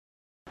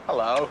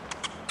Hello.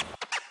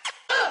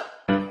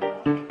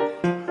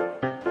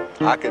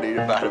 I could eat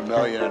about 1.5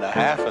 million of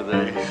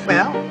these.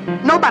 Well,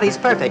 nobody's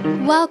perfect.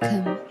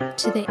 Welcome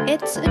to the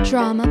It's a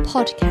Drama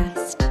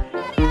podcast.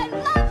 Daddy, I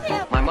love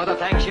him. My mother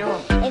thanks you.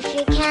 If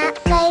you can't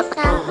say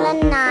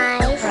something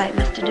nice. All right,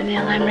 Mr.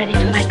 DeMille, I'm ready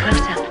for my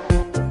close-up.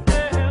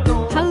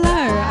 Hello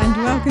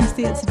and welcome to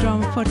the It's a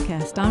Drama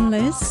podcast. I'm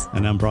Liz.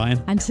 And I'm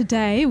Brian. And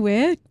today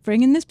we're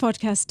bringing this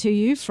podcast to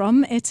you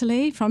from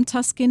Italy, from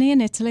Tuscany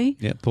in Italy.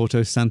 Yeah,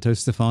 Porto Santo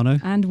Stefano.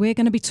 And we're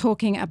going to be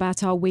talking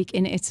about our week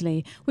in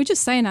Italy. We're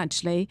just saying,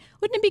 actually,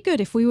 wouldn't it be good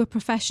if we were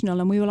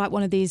professional and we were like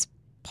one of these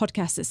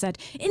podcasts that said,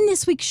 in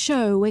this week's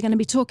show, we're going to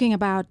be talking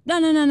about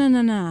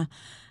no.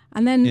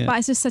 And then, But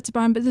I just said to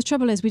Brian, but the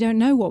trouble is we don't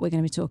know what we're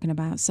going to be talking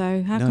about.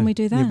 So how can we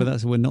do that? Yeah,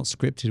 but we're not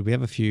scripted. We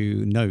have a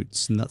few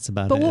notes and that's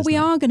about it. But what we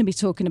are going to be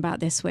talking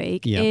about this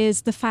week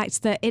is the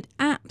fact that it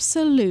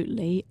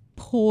absolutely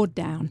poured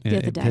down the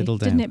other day,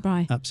 didn't it,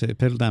 Brian? Absolutely.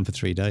 It piddled down for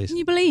 3 days. Can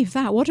you believe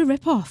that? What a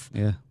rip-off.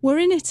 Yeah. We're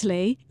in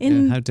Italy.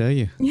 How dare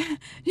you?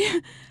 Yeah.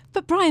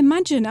 But Brian,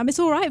 imagine, it's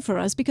all right for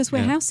us because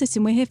we're house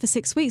sitting. We're here for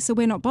 6 weeks, so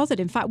we're not bothered.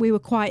 In fact,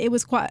 it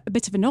was quite a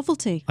bit of a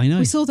novelty. I know.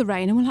 We saw the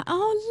rain and we're like,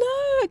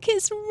 oh, look,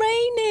 it's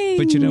raining.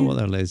 But you know what,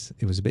 though, Liz?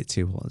 It was a bit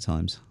too hot at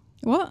times.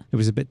 What? It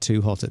was a bit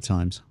too hot at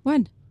times.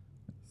 When?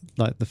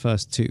 Like the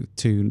first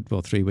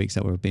 3 weeks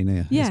that we've been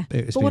here. Yeah.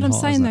 It's but been what I'm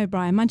hot, saying, hasn't though, it?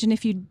 Brian, imagine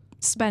if you'd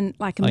spent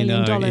like $1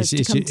 million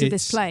to come to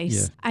this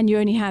place and you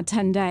only had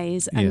 10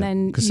 days and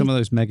then... Because some of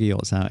those mega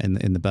yachts out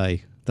in the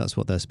bay, that's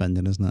what they're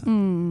spending, isn't it?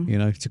 You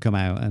know, to come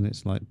out and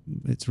it's like,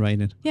 it's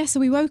raining. Yeah, so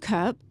we woke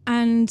up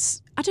and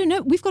I don't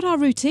know, we've got our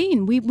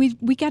routine.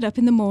 We get up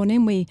in the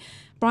morning,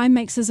 Brian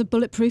makes us a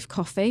bulletproof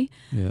coffee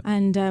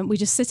and we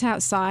just sit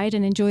outside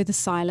and enjoy the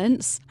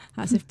silence,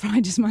 as if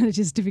Brian just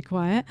manages to be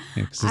quiet.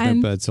 Yeah, because there's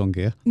no birdsong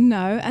gear.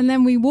 No, and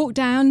then we walk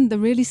down the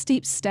really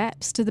steep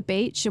steps to the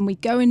beach and we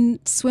go and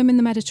swim in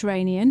the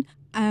Mediterranean.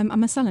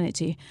 Am I selling it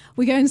to you?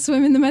 We go and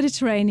swim in the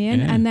Mediterranean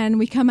and then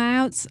we come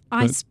out.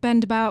 I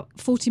spend about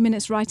 40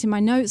 minutes writing my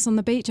notes on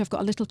the beach. I've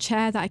got a little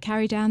chair that I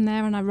carry down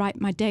there and I write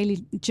my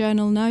daily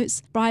journal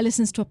notes. Brian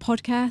listens to a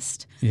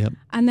podcast. Yep.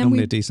 And then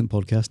normally a decent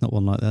podcast, not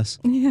one like this.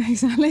 Yeah,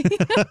 exactly.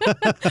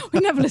 We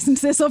never listen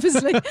to this,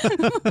 obviously.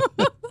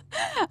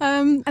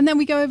 And then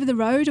we go over the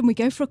road and we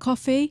go for a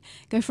coffee,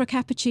 go for a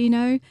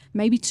cappuccino,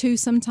 maybe 2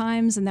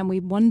 sometimes. And then we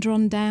wander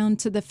on down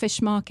to the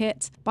fish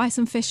market, buy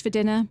some fish for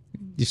dinner.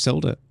 You've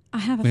sold it. I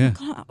have.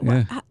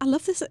 I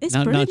love this. It's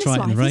now brilliant, try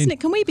this it in the life, rain. isn't it?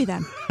 Can we be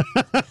them?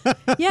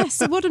 Yes.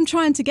 So what I'm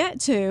trying to get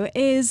to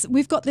is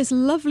we've got this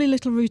lovely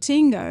little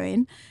routine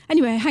going.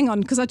 Anyway, hang on,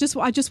 because I just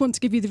want to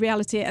give you the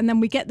reality. And then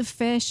we get the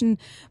fish and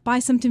buy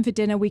something for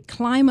dinner. We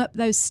climb up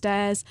those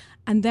stairs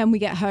and then we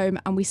get home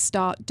and we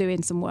start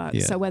doing some work.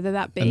 Yeah. So whether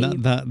that be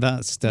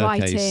that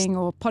staircase, writing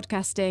or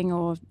podcasting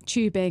or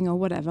tubing or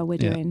whatever we're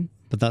doing.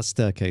 But that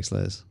staircase,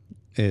 Liz,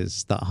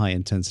 is that high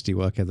intensity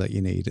workout that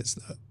you need. It's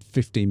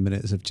 15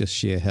 minutes of just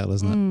sheer hell,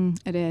 isn't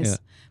it? It is. Yeah.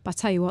 But I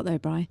tell you what though,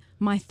 Bri,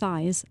 my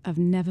thighs have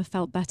never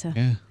felt better.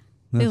 Yeah.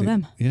 Feel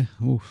them. Yeah.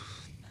 Oh,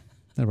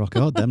 they're rock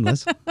hard, them,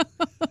 Liz.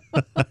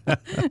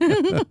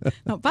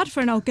 Not bad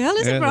for an old girl,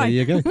 is it, Bri? There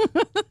you go.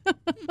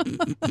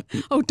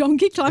 Oh,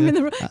 donkey climbing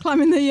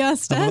the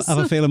stairs. Have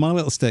a feel of my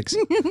little sticks.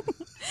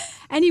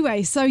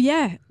 Anyway, so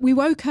we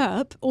woke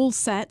up all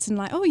set and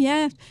like,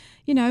 we're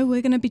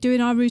going to be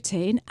doing our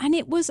routine. And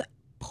it was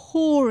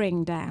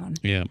pouring down.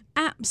 Yeah.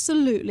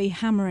 Absolutely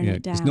hammering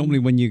it down. Because normally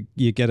when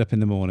you get up in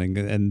the morning,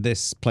 and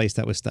this place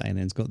that we're staying in,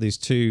 it's got these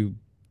 2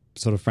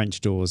 sort of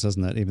French doors,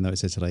 hasn't it? Even though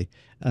it's Italy.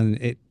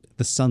 And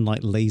the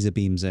sunlight laser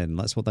beams in.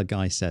 That's what that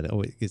guy said.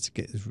 Oh,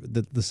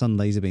 the sun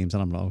laser beams.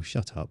 And I'm like, oh,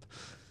 shut up.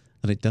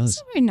 And it does.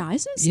 It's very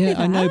nice.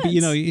 I know, but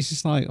it's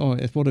just like,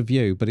 what a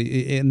view. But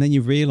and then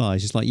you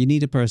realise, it's like you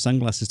need a pair of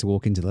sunglasses to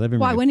walk into the living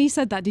room. Why? When he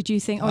said that, did you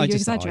think, you're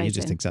exaggerating? You're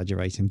just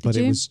exaggerating. But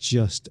it was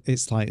just,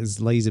 it's like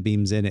there's laser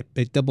beams in it.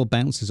 It double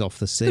bounces off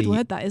the sea. Good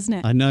word, that, isn't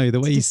it? I know. The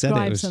way you said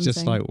it was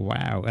just like,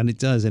 wow. And it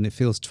does. And it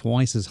feels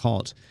twice as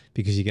hot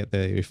because you get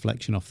the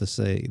reflection off the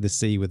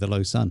sea with the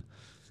low sun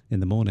in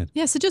the morning.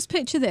 Yeah, so just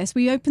picture this.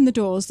 We open the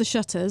doors, the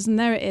shutters, and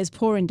there it is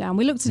pouring down.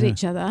 We looked at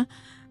each other.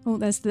 Oh,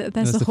 there's the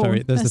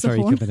horn. There's the ferry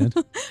horn. coming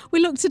in.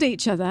 We looked at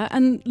each other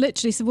and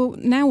literally said, well,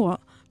 now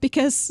what?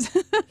 Because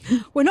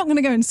we're not going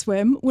to go and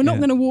swim. We're not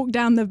going to walk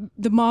down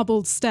the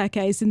marbled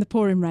staircase in the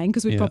pouring rain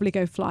because we'd probably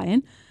go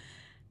flying.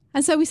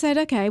 And so we said,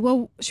 okay,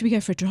 well, should we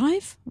go for a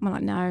drive? I'm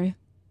like, no,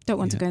 don't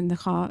want to go in the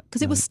car.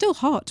 Because it was still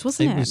hot,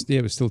 wasn't it?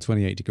 It was still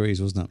 28 degrees,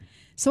 wasn't it?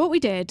 So what we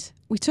did,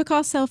 we took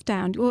ourselves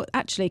down. Well,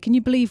 actually, can you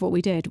believe what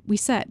we did? We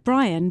said,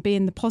 Brian,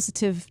 being the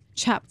positive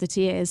chap that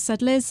he is,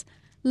 said, Liz,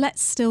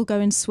 let's still go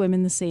and swim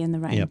in the sea in the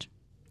rain. Yep.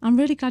 I'm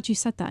really glad you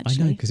said that,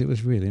 actually. I know, because it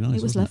was really nice.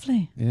 It was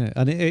lovely. Yeah,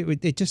 and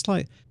it just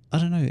like, I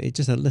don't know, it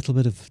just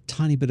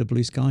tiny bit of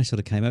blue sky sort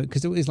of came out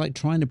because it was like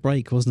trying to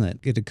break, wasn't it?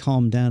 It had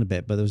calmed down a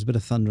bit, but there was a bit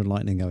of thunder and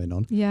lightning going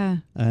on. Yeah.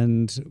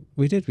 And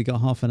we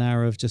got half an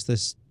hour of just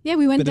this. Yeah,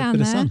 we went bit down of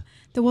there. sun.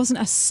 There wasn't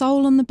a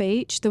soul on the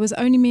beach. There was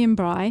only me and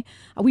Bri.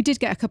 We did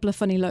get a couple of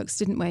funny looks,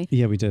 didn't we?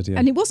 Yeah, we did, yeah.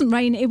 And it wasn't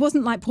rain. It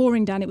wasn't like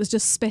pouring down. It was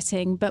just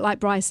spitting. But like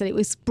Bri said, it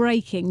was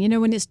breaking. You know,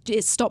 when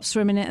it stops for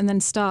a minute and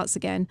then starts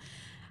again.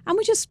 And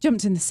we just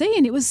jumped in the sea,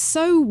 and it was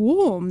so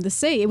warm, the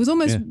sea. It was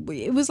almost,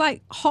 It was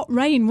like hot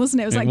rain, wasn't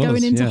it? It was like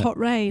going into hot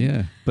rain.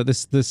 Yeah, but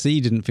the sea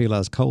didn't feel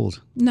as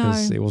cold. No.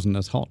 Because it wasn't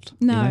as hot.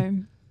 No. You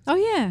know? Oh,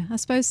 yeah, I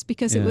suppose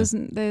because it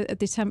wasn't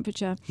the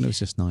temperature. It was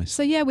just nice.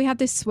 So, yeah, we had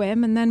this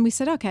swim, and then we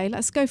said, OK,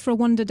 let's go for a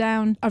wander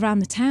down around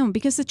the town.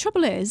 Because the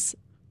trouble is...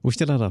 We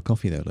still had our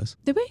coffee, though, Liz.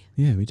 Did we?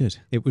 Yeah, we did.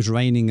 It was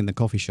raining in the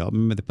coffee shop.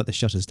 Remember, they put the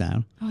shutters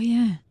down. Oh,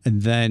 yeah.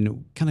 And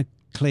then kind of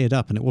cleared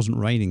up, and it wasn't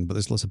raining, but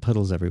there's lots of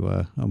puddles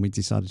everywhere, and we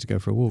decided to go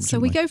for a walk. So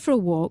we go for a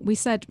walk. We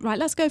said, right,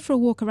 let's go for a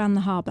walk around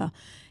the harbour.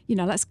 You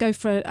know, let's go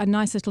for a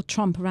nice little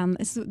tramp around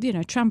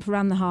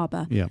the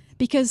harbour. Yeah.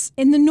 Because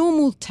in the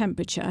normal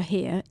temperature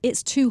here,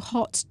 it's too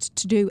hot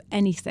to do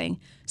anything.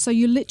 So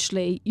you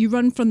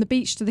run from the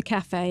beach to the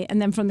cafe,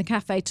 and then from the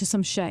cafe to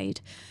some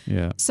shade.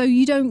 Yeah. So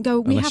you don't go.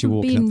 We Unless you're haven't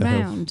walking been up the hill.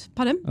 round.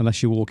 Pardon?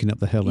 Unless you're walking up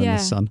the hill in the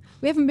sun.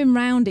 We haven't been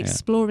round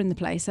exploring the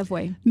place, have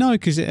we? No,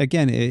 because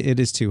it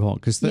is too hot.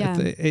 Because Yeah.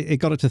 it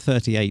got up to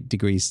 38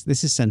 degrees.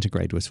 This is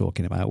centigrade we're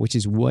talking about, which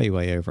is way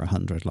over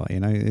 100. Like, you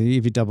know,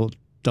 if you doubled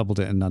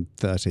it and had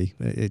 30,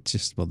 it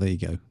just, well, there you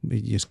go.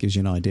 It just gives you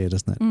an idea,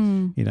 doesn't it?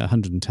 You know,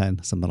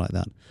 110, something like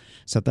that.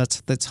 So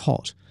that's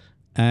hot.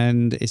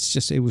 And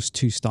it was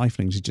too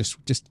stifling to you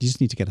just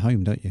need to get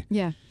home, don't you?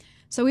 Yeah.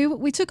 So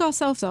we took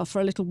ourselves off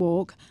for a little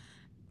walk.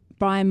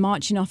 Brian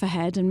marching off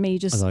ahead and me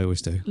just As I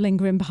always do.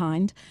 lingering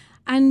behind.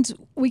 And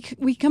we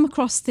come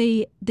across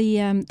the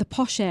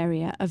posh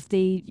area of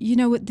the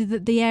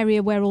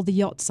area where all the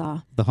yachts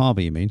are. The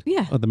harbour, you mean?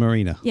 Yeah. Or the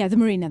marina? Yeah, the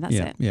marina, that's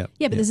Yeah, it.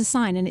 yeah, but there's a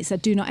sign and it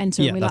said do not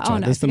enter. Yeah, and we're that's like, right. oh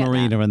no, There's the forget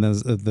marina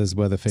that. and there's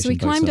where the fishing So we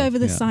boats climbed are. over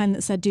the Yeah. sign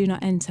that said do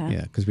not enter.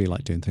 Yeah, because we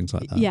like doing things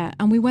like that. Yeah,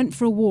 and we went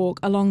for a walk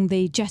along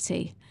the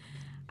jetty.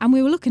 And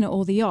we were looking at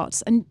all the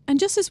yachts. And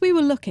just as we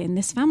were looking,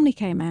 this family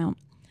came out.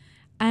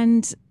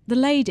 And the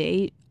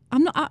lady,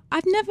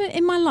 I've never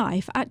in my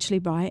life, actually,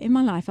 Brian,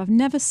 I've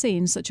never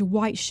seen such a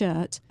white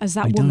shirt as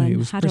that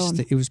woman had on.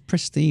 It was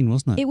pristine,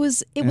 wasn't it? It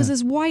was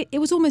as white, it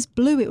was almost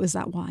blue, it was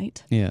that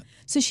white. Yeah.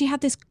 So she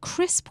had this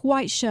crisp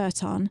white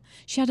shirt on.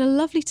 She had a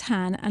lovely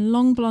tan and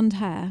long blonde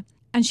hair.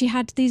 And she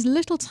had these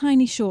little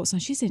tiny shorts on.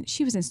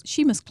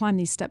 She must climb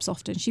these steps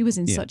often. She was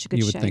in such a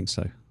good shape. You would think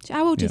so.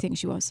 How old do you think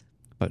she was?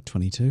 About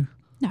 22.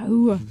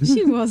 No,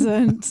 she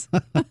wasn't.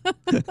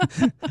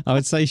 I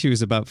would say she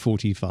was about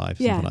 45,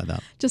 something like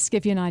that. Just to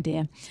give you an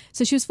idea.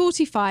 So she was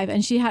 45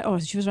 and she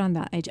was around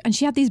that age. And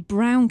she had these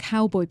brown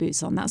cowboy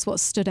boots on. That's what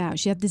stood out.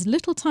 She had these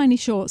little tiny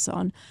shorts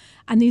on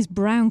and these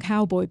brown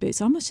cowboy boots.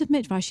 I must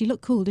admit, she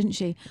looked cool, didn't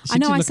she? She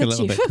did look a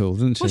little bit cool,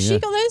 didn't she? What's she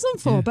got those on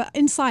for? Yeah. But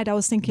inside I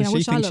was thinking, I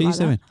wish I looked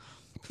like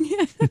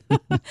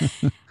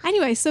that.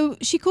 Anyway, so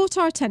she caught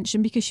our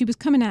attention because she was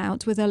coming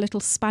out with her little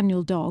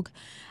spaniel dog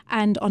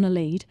and on a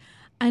lead.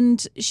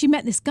 And she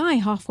met this guy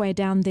halfway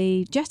down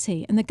the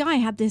jetty. And the guy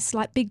had this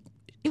like big,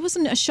 it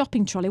wasn't a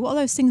shopping trolley. What are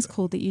those things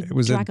called that you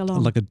drag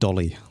along? Like a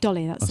dolly.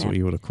 Dolly, that's it. What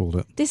you would have called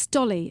it. This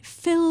dolly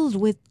filled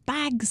with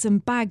bags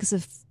and bags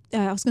of,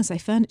 I was going to say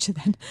furniture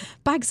then,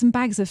 bags and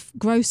bags of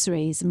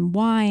groceries and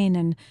wine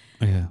and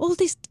all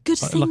these good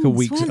things.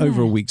 Like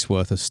over a week's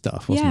worth of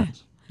stuff, wasn't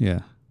it? Yeah.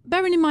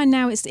 Bearing in mind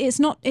now, it's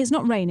not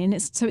raining.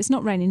 It's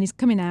not raining. It's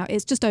coming out.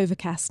 It's just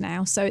overcast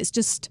now, so it's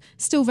just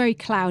still very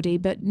cloudy,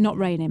 but not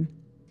raining.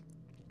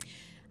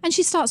 And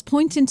she starts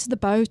pointing to the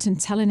boat and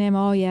telling him,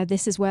 "Oh yeah,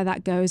 this is where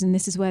that goes, and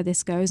this is where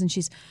this goes." And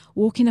she's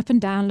walking up and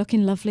down,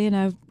 looking lovely in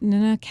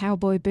her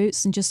cowboy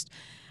boots, and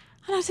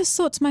I just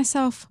thought to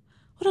myself,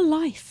 "What a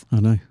life!" I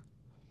know,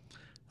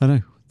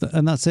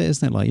 and that's it,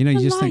 isn't it? Like, you know,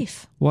 you just think,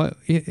 "What?"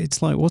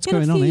 It's like, what's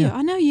going on here?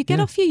 I know. You get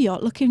off your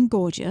yacht looking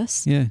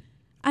gorgeous. Yeah.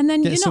 And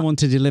then get someone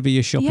to deliver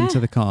your shopping to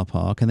the car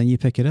park, and then you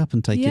pick it up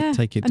and take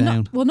it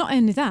down. Not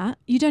only that,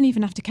 you don't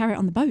even have to carry it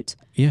on the boat.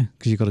 Yeah,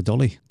 because you've got a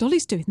dolly.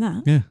 Dolly's doing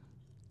that. Yeah.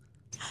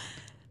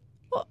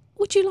 What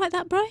would you like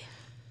that, Bri?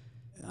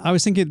 I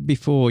was thinking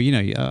before, you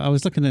know, I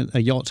was looking at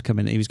a yacht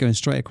coming. He was going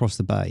straight across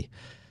the bay,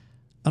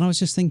 and I was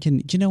just thinking,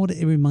 do you know what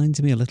it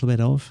reminds me a little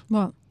bit of?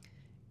 What?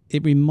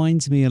 It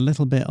reminds me a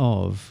little bit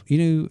of, you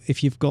know,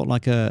 if you've got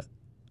like a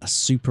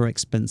super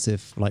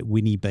expensive like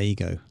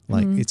Winnebago,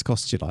 like it's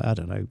cost you like, I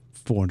don't know,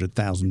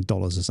 $400,000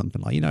 or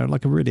something, like, you know,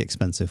 like a really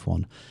expensive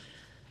one,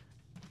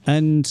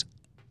 and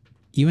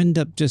you end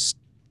up just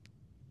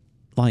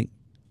like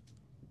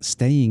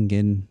staying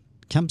in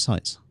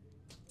campsites,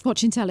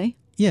 watching telly.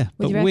 Yeah,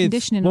 with but your air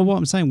conditioning on. What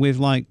I'm saying, with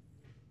like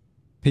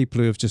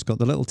people who have just got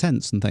the little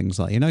tents and things,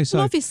 like, you know, so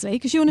well, obviously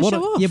because you want to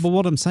show off. Yeah, but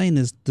what I'm saying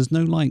is there's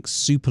no like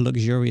super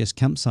luxurious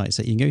campsites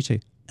that you can go to,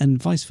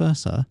 and vice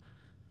versa.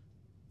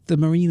 The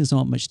marinas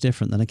aren't much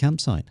different than a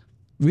campsite,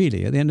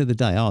 really. At the end of the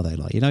day, are they?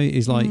 Like, you know,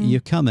 it's like you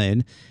come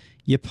in,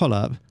 you pull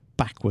up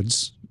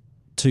backwards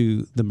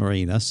to the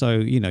marina. So,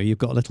 you've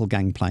got a little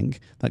gangplank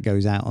that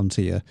goes out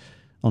onto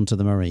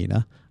the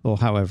marina, or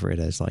however it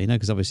is,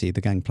 because obviously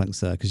the gangplank's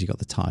there because you've got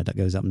the tide that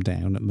goes up and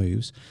down, it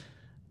moves.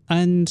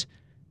 And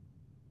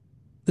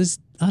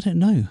I don't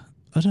know.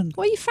 What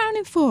are you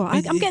frowning for?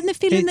 I'm getting the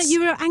feeling that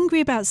you were angry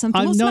about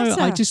something. What's the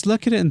matter? I just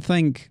look at it and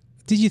think,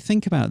 did you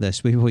think about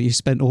this before you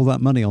spent all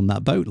that money on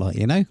that boat,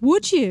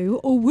 Would you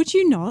or would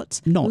you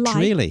not? Not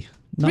really.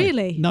 No,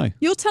 really? No.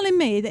 You're telling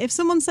me that if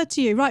someone said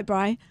to you, right,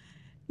 Bri,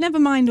 never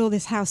mind all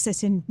this house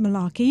sitting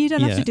malarkey, you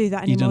don't have to do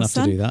that anymore, you don't have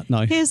son. to do that,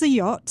 no. Here's a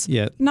yacht,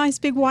 nice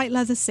big white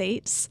leather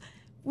seats.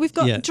 We've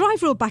got a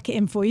driver will back it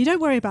in for you.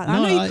 Don't worry about that.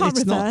 No, I know you can't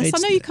reverse. I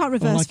know you can't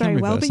reverse very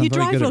well, but your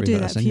driver will do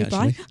that for you,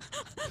 Bri.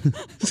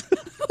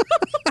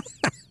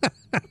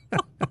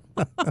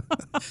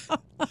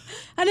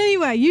 And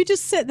anyway, you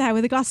just sit there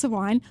with a glass of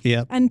wine,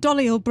 and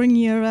Dolly will bring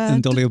you...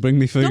 and Dolly will bring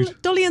me food.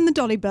 Dolly and the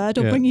Dolly bird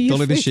will bring you your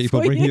Dolly food. the sheep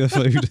will bring you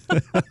food.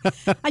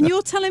 And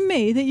you're telling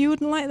me that you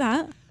wouldn't like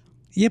that?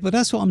 Yeah, but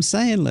that's what I'm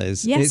saying,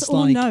 Liz. Yes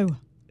or no?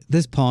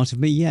 There's part of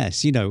me,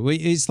 yes.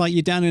 It's like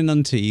you're down in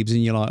Antibes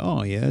and you're like,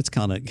 oh, yeah, it's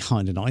kind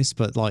of nice,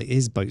 but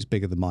his boat's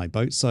bigger than my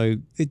boat. So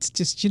it's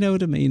just, you know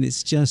what I mean?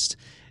 It's just,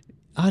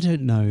 I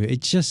don't know.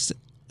 It just,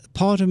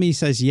 part of me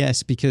says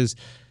yes because...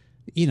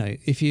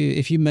 if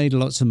you made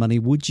lots of money,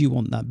 would you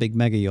want that big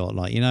mega yacht?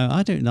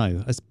 I don't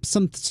know.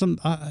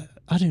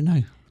 I don't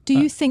know. Do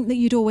you think that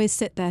you'd always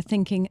sit there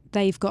thinking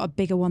they've got a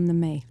bigger one than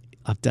me?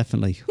 I've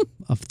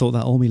thought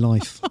that all my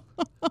life.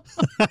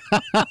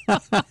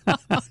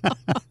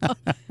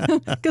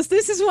 Because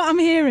this is what I'm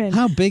hearing.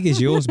 How big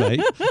is yours, mate?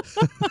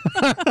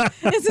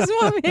 This is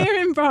what I'm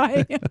hearing,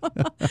 Bri.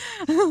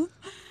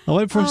 I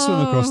went for a swim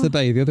across the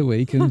bay the other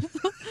week, and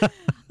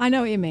I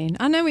know what you mean.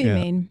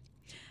 mean.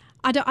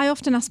 I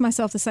often ask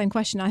myself the same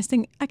question. I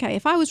think, okay,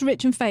 if I was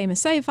rich and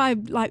famous, say if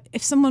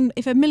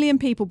a million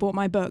people bought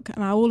my book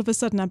and all of a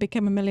sudden I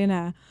became a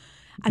millionaire,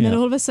 and then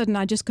all of a sudden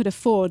I just could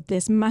afford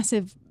this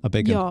massive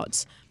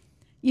yacht,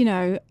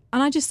 and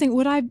I just think,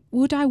 would I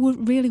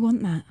really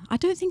want that? I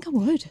don't think I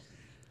would.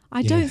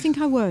 I don't think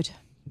I would.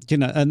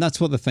 And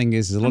that's what the thing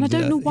is. And I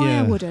don't know why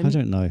I wouldn't. I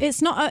don't know.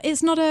 It's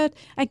not a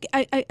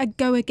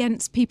go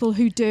against people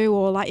who do,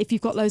 or if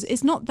you've got loads.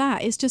 It's not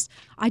that. It's just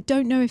I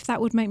don't know if that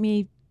would make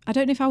me. I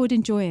don't know if I would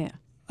enjoy it.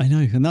 I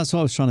know, and that's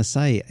what I was trying to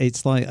say.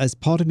 It's like, as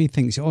part of me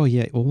thinks, oh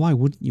yeah, well, why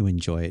wouldn't you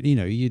enjoy it?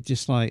 You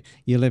just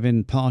you live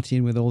in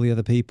partying with all the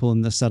other people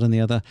and this, that, and the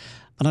other.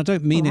 And I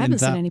don't mean I it haven't in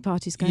that. seen any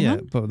parties going on.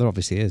 Yeah, but there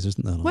obviously is,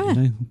 isn't there?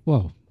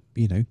 Where?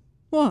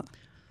 What?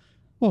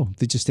 Well,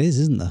 there just is,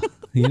 isn't there?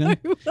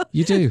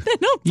 You do. They're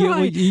not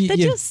bright. They're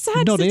just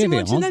sad sitting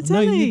watching their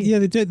telly. Yeah,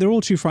 they do. They're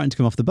all too frightened to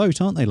come off the boat,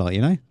 aren't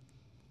they?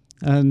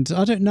 And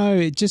I don't know.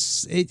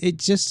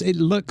 It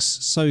looks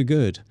so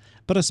good.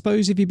 But I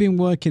suppose if you've been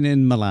working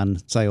in Milan,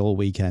 say all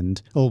week,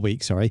 and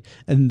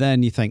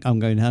then you think I'm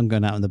going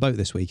out on the boat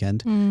this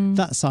weekend,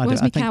 that side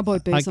Where's of it, my cowboy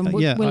boots?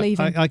 We're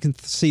leaving. I can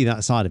see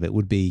that side of it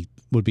would be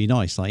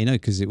nice,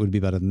 because it would be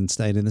better than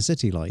staying in the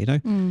city,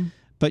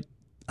 But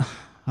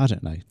I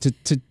don't know,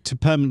 to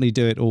permanently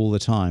do it all the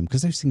time,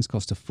 because those things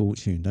cost a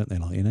fortune, don't they?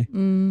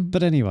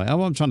 But anyway,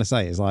 what I'm trying to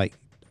say is I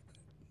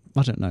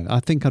don't know.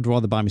 I think I'd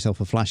rather buy myself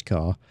a flash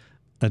car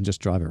and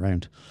just drive it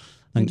around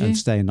and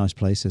stay in nice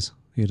places.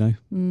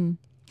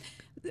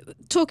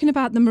 Talking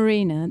about the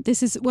marina,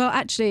 this is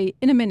actually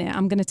in a minute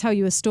I'm going to tell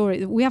you a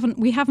story. We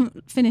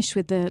haven't finished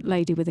with the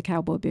lady with the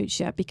cowboy boots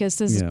yet, because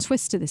there's a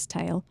twist to this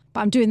tale. But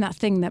I'm doing that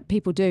thing that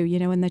people do,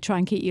 when they try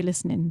and keep you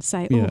listening and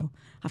say,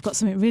 I've got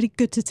something really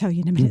good to tell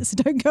you in a minute, so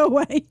don't go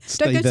away.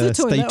 Don't go to the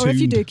toilet, or if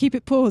you do, keep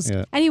it paused.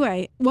 Yeah.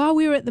 Anyway, while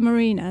we were at the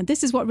marina,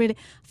 this is what really...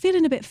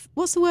 Feeling a bit...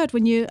 What's the word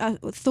when you're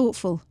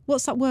thoughtful?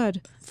 What's that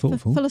word?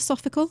 Thoughtful?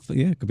 Philosophical?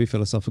 Yeah, it could be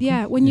philosophical.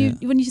 Yeah, when you're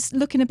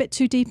looking a bit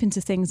too deep into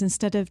things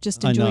instead of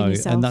just enjoying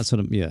yourself. And that's what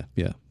I'm... Yeah,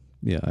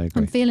 I agree.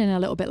 I'm feeling a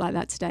little bit like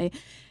that today.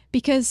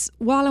 Because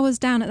while I was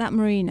down at that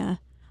marina...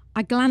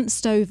 I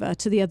glanced over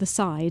to the other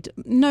side,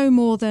 no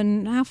more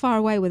than, how far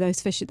away were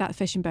those that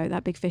fishing boat,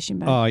 that big fishing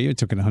boat? Oh, you're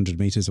talking 100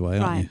 metres away,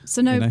 aren't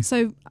you?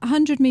 So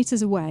 100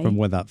 metres away. From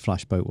where that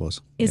flash boat was.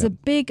 Is a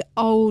big,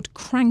 old,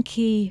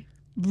 cranky,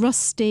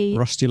 rusty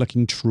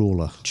looking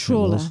trawler.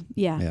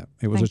 Yeah.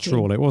 It was a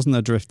trawler. It wasn't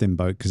a drifting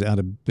boat because it had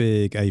a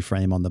big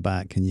A-frame on the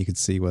back and you could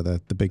see where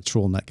the big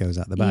trawl net goes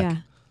out the back. Yeah.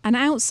 And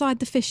outside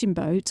the fishing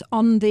boat,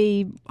 on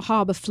the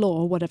harbour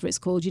floor, whatever it's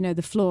called,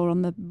 the floor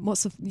on the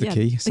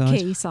quay side? The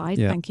quay side,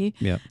 yeah. Thank you.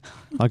 Yeah,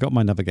 I got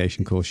my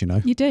navigation course,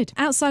 You did.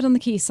 Outside on the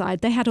quay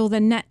side, they had all their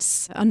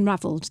nets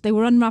unravelled. They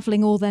were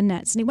unravelling all their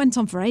nets, and it went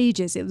on for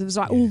ages. It was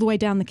all the way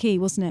down the quay,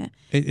 wasn't it?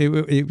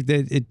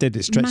 It did.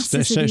 It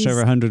stretched over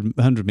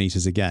 100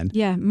 metres again.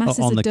 Yeah, masses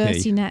on of the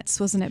dirty quay. Nets,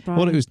 wasn't it, Brian?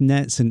 Well, it was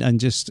nets and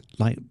just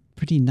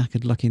pretty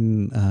knackered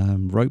looking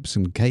ropes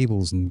and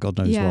cables and God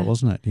knows what,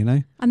 wasn't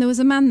it? And there was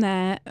a man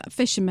there, a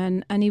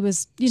fisherman, and he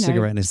was,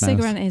 cigarette in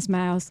his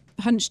mouth,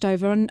 hunched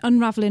over and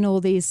unravelling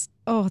all these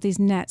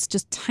nets,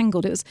 just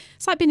tangled. It's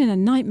like being in a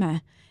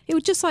nightmare. It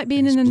would just like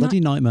being It's in a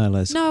bloody nightmare,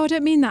 Les. No, I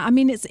don't mean that. I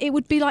mean it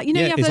would be like, you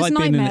know, you have it's those like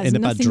being nightmares in a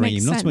and bad nothing dream.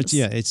 makes Not sense. so much.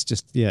 Yeah, it's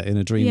just in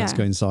a dream that's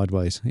going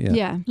sideways. Yeah.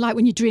 Yeah, like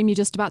when you dream you're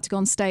just about to go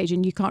on stage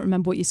and you can't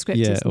remember what your script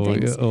is and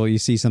things. Or you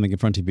see something in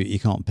front of you, but you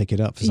can't pick it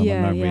up for some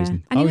unknown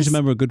reason. And I always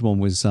remember a good one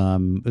was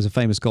a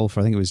famous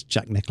golfer. I think it was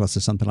Jack Nicklaus or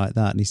something like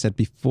that. And he said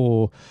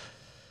before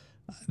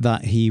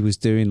that he was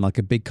doing like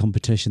a big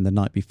competition the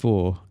night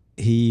before,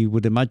 he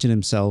would imagine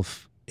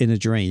himself in a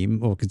dream,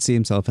 or could see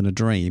himself in a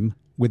dream,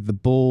 with the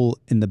ball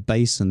in the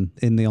basin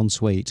in the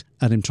ensuite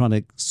and him trying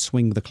to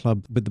swing the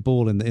club with the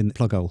ball in the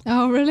plug hole.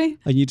 Oh, really?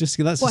 And you just,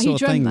 that's What, the he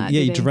sort of thing. dreamt that,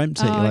 Yeah, did he he? dreamt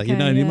it. Oh, Like, you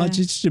know, and okay,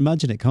 imagine, just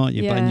imagine it, can't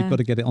you? But and you've got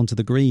to get it onto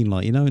the green,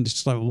 like, you know, and it's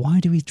just like, why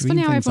do we dream It's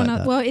funny how things like everyone,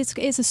 that? well,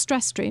 it's a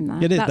stress dream,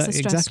 that. Yeah, That's a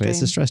stress exactly. dream.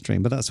 It's a stress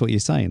dream, but that's what you're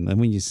saying. And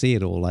when you see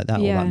it all like that,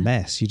 all that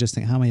mess, you just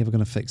think, how am I ever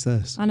going to fix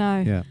this? I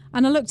know. Yeah.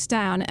 And I looked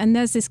down, and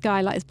there's this guy,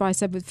 like Bryce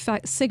said, with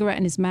a cigarette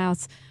in his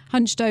mouth,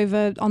 hunched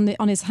over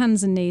on his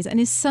hands and knees, and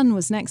his son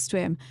was next to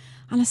him.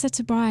 And I said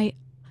to Bryce,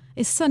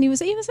 his son, he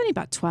was only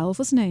about 12,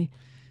 wasn't he?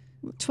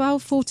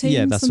 12, 14,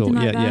 yeah, that's something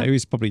all. like that. Yeah, it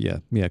was probably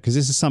because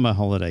it's the summer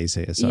holidays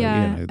here. So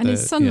yeah, you know, and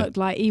his son looked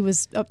like he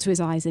was up to his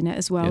eyes in it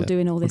as well,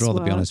 doing all this I'd rather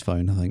work. be on his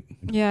phone, I think.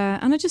 Yeah,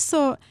 and I just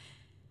thought,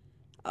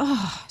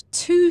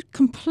 two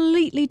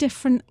completely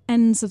different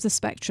ends of the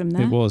spectrum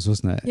there. It was,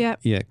 wasn't it? Yeah.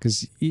 Yeah,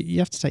 because you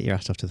have to take your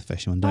hat off to the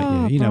fisherman, don't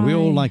Oh, you? You know, we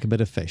all Brian. like a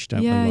bit of fish,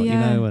 don't Yeah, we? Like, yeah.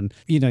 You know, and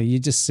you know, you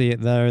just see it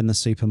there in the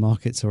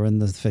supermarkets or in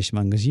the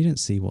fishmongers. You don't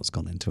see what's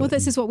gone into it. Well,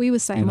 this is what we were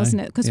saying, you know,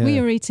 wasn't it? Because we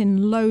are eating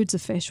loads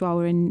of fish while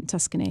we're in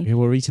Tuscany. Yeah,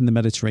 we're eating the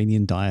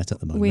Mediterranean diet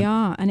at the moment. We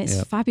are, and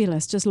it's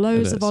fabulous. Just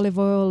loads It of is. olive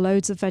oil,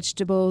 loads of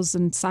vegetables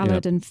and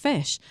salad and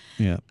fish.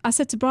 Yeah. I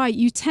said to Brian,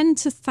 you tend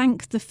to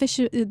thank the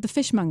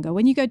fishmonger.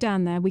 When you go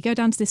down there, we go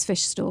down to this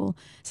fish stall.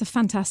 It's a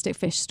fantastic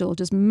fish stall,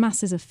 just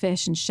masses of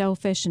fish and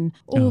shellfish and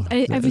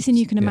everything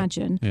you can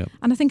imagine. Yeah.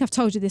 And I think I've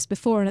told you this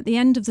before. And at the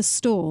end of the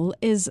stall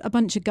is a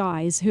bunch of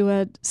guys who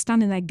are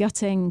standing there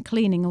gutting,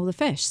 cleaning all the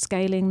fish,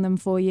 scaling them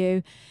for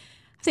you.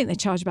 I think they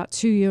charge about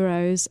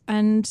 €2,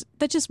 and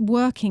they're just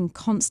working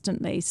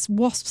constantly.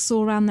 Wasps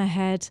all around their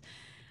head.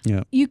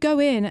 Yeah. You go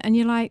in and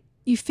you're like,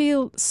 you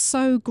feel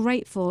so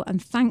grateful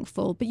and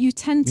thankful, but you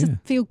tend to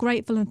feel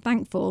grateful and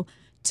thankful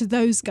to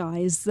those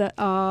guys that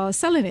are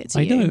selling it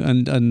to you. I know,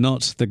 and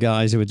not the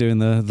guys who are doing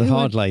the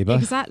hard labour.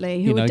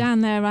 Exactly, who are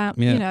down there out,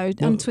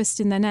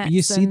 untwisting their nets.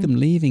 You see them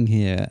leaving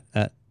here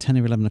at 10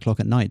 or 11 o'clock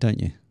at night, don't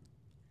you?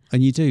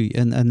 And you do,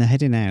 and they're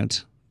heading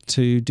out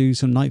to do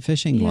some night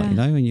fishing, like, you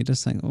know, and you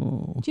just think,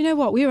 oh. Do you know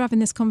what? We were having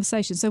this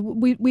conversation. So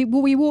we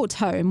walked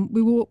home.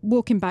 We were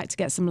walking back to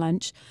get some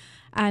lunch.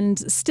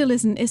 And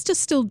it's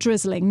just still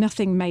drizzling,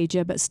 nothing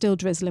major, but still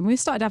drizzling. We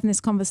started having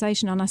this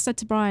conversation, and I said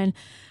to Brian,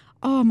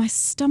 oh, my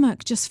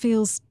stomach just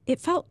it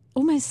felt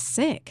almost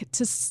sick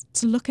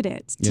to look at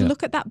it, to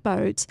look at that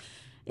boat.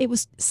 It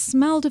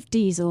smelled of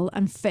diesel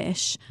and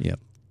fish. Yep.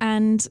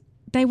 And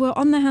they were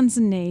on their hands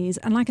and knees.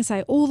 And like I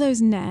say, all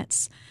those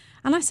nets.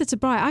 And I said to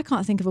Brian, I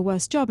can't think of a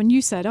worse job. And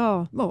you said,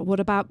 oh, well, what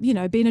about,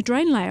 being a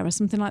drain layer or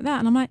something like that?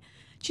 And I'm like,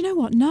 do you know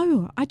what?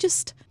 No,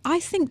 I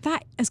think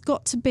that has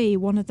got to be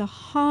one of the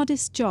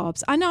hardest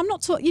jobs. I know I'm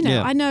not talking,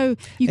 I know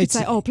you could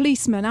say,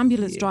 policeman,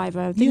 ambulance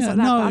driver, things like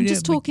that. But I'm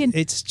just talking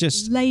it's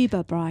just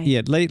labour, Brian.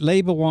 Yeah,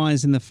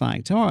 labour-wise in the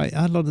fact, all right,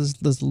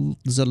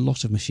 there's a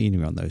lot of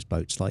machinery on those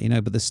boats, like,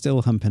 but they're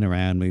still humping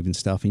around, moving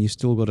stuff, and you've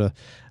still got to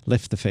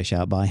lift the fish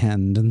out by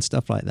hand and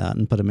stuff like that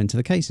and put them into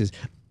the cases.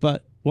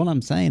 But what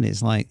I'm saying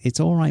is, like,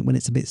 it's all right when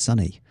it's a bit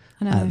sunny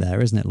out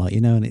there, isn't it? Like,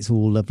 and it's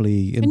all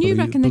lovely and you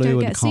reckon they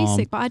don't get calm.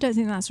 seasick, but I don't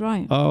think that's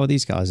right. Oh,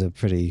 these guys are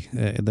pretty.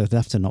 They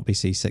have to not be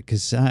seasick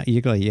because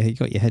you got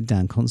your head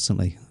down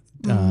constantly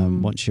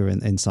once you're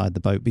inside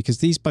the boat, because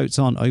these boats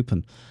aren't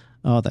open,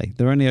 are they?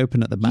 They're only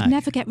open at the back. You'd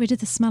never get rid of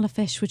the smell of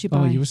fish, would you,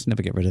 Brian? Oh, you would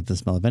never get rid of the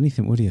smell of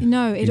anything, would you?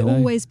 No, you'd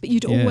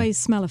always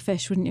smell of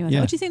fish, wouldn't you?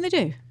 Yeah. What do you think they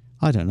do?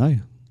 I don't know.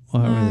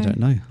 I really don't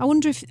know. I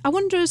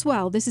wonder as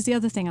well. This is the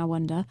other thing I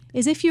wonder: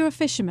 is if you're a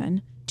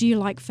fisherman, do you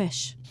like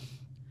fish?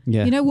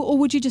 Yeah. Or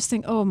would you just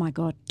think, oh my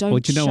God, don't. Well,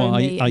 do you know show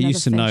what? me I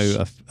used to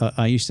another know.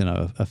 I used to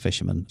know a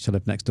fisherman. She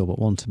lived next door, but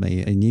one to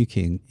me in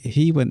Newquay. And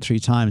he went through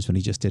times when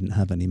he just didn't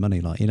have any money,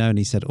 like, and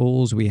he said,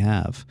 all we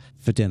have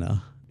for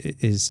dinner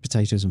is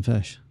potatoes and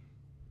fish,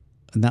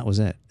 and that was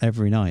it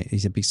every night. He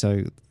said,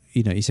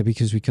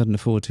 because we couldn't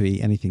afford to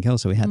eat anything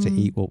else, so we had to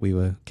eat what we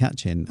were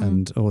catching,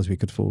 and all we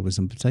could afford was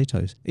some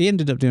potatoes. He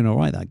ended up doing all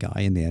right, that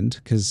guy, in the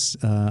end, because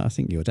I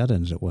think your dad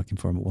ended up working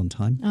for him at one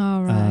time.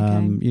 Oh,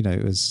 right, okay.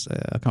 It was,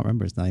 I can't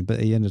remember his name,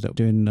 but he ended up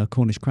doing a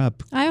Cornish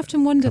crab. I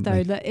often wonder,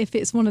 company. though, that if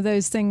it's one of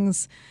those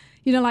things,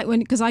 like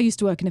because I used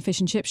to work in a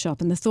fish and chip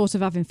shop, and the thought of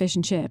having fish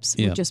and chips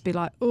would just be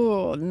like,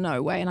 oh,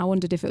 no way. And I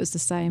wondered if it was the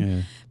same.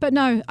 Yeah. But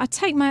no, I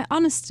take my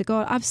honest to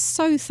God, I'm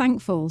so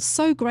thankful,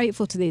 so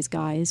grateful to these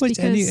guys. Well,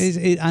 because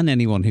and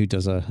anyone who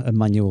does a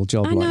manual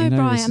job. I know, like,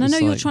 Brian, and I know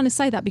you're like, trying to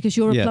say that because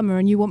you're a plumber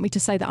and you want me to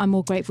say that I'm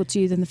more grateful to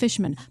you than the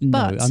fisherman.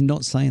 But no, I'm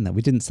not saying that.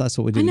 We didn't. That's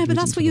what we did. I know, but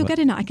that's what you're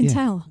getting at. I can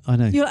tell. I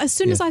know. As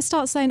soon as I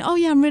start saying, oh,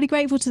 yeah, I'm really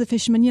grateful to the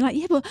fisherman, you're like,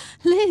 yeah, but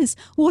Liz,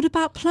 what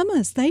about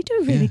plumbers? They do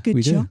a really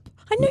good job.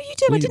 I know you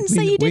do. I didn't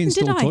say you didn't,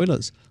 did I? We installed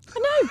toilets. I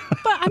know,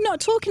 but I'm not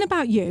talking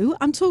about you.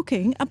 I'm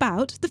talking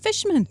about the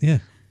fisherman. Yeah.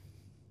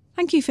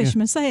 Thank you,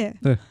 fisherman. Say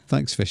it.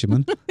 Thanks,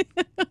 fisherman.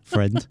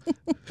 Friend.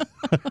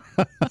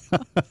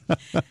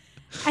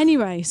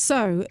 Anyway,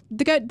 so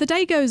the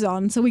day goes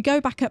on. So we go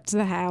back up to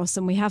the house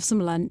and we have some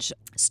lunch.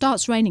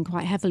 Starts raining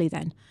quite heavily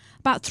then.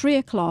 About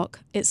 3:00,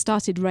 it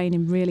started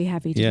raining really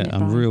heavy, didn't it,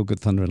 and Brian? real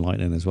good thunder and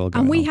lightning as well.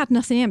 And we on. had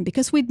nothing in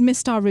because we'd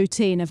missed our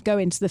routine of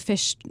going to the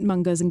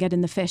fishmongers and getting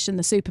the fish in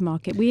the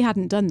supermarket. We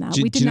hadn't done that.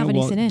 We didn't have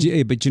anything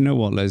in. But do you know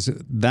what, Liz?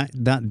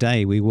 That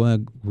day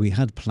we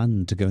had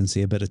planned to go and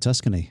see a bit of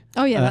Tuscany.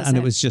 Oh yeah, that's and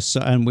it. it was just,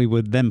 and we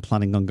were then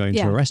planning on going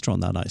to a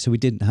restaurant that night, so we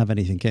didn't have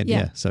anything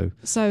in. So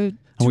and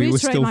to we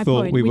reiterate my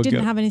point, we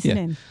didn't have anything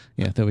in.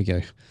 Yeah, there we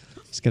go.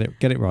 Let's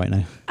get it right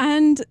now.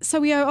 And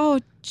so we go, oh,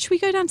 should we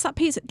go down to that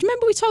pizza? Do you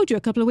remember we told you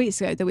a couple of weeks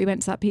ago that we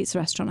went to that pizza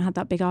restaurant and had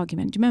that big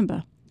argument? Do you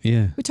remember?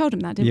 Yeah. We told him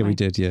that, didn't we? Yeah, we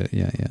did.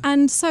 Yeah.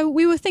 And so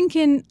we were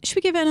thinking, should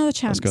we give it another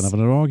chance? Let's go and have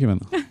another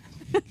argument.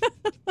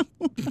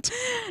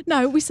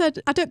 No, we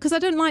said because I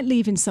don't like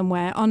leaving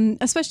somewhere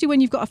especially when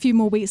you've got a few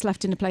more weeks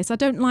left in a place. I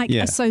don't like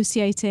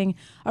associating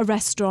a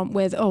restaurant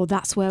with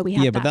that's where we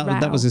had but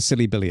that was a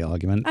silly Billy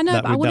argument. I know,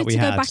 but I wanted to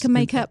go back and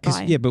make up.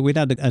 Yeah, but we'd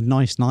had a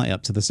nice night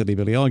up to the silly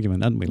Billy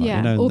argument, hadn't we?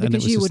 All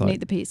because you wouldn't eat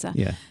the pizza.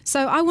 Yeah.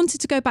 So I wanted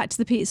to go back to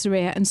the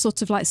pizzeria and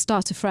sort of like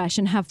start afresh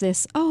and have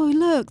this. Oh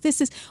look,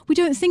 we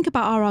don't think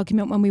about our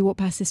argument when we walk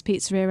past this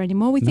pizzeria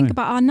anymore. We think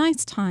about our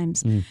nice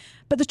times.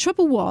 But the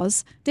trouble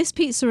was, this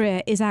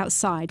pizzeria is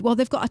outside. Well,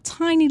 they've got a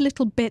tiny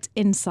little bit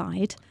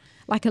inside,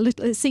 like a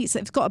little seats.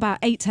 It's got about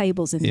 8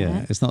 tables in there.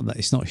 Yeah,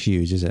 it's not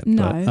huge, is it?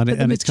 No, but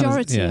the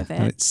majority of it.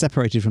 And it's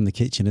separated from the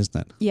kitchen, isn't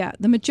it? Yeah,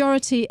 the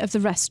majority of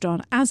the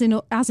restaurant, as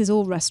is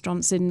all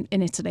restaurants in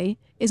Italy,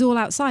 is all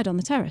outside on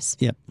the terrace.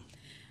 Yep.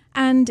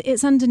 And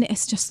it's underneath.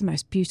 It's just the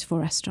most beautiful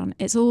restaurant.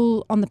 It's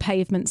all on the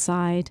pavement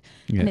side,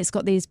 and it's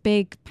got these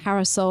big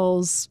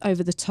parasols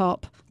over the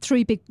top.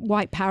 3 big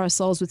white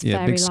parasols with fairy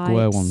lights. Yeah, big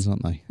square ones,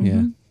 aren't they? Mm-hmm.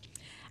 Yeah.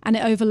 And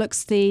it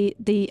overlooks the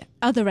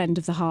other end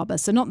of the harbour.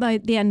 So not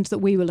the end that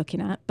we were looking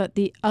at, but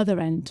the other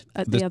end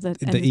at the other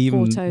end of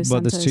Porto,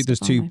 Santo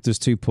Stefano.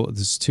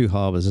 There's two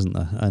harbours, isn't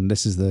there? And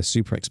this is the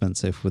super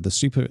expensive with the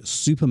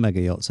super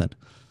mega yachts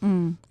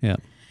in. Yeah.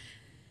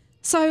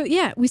 So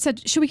we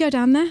said, should we go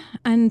down there?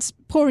 And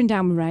pouring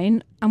down with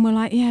rain, and we're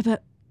like, yeah,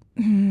 but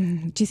do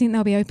you think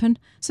they'll be open?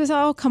 So it's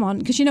like, oh, come on,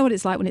 because you know what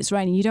it's like when it's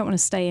raining. You don't want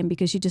to stay in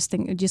because you just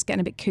think you're just getting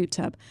a bit cooped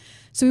up.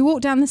 So we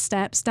walked down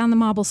the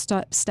marble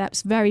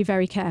steps very,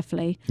 very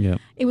carefully. Yeah.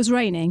 It was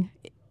raining.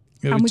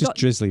 It was just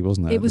drizzly,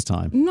 wasn't it, at the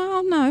time?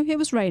 No, it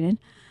was raining.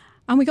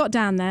 And we got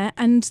down there,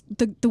 and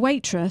the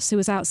waitress who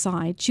was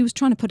outside, she was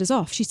trying to put us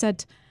off.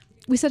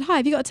 We said, hi,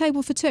 have you got a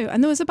table for 2?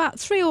 And there was about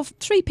 3 or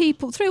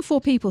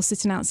 4 people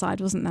sitting outside,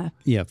 wasn't there?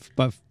 Yeah,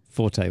 about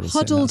 4 tables.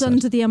 Huddled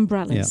under the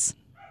umbrellas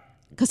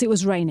because it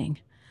was raining.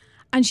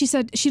 And she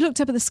said, she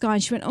looked up at the sky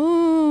and she went,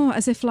 oh,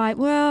 as if like,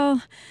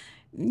 well,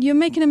 you're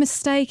making a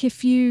mistake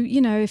if you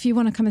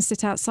want to come and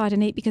sit outside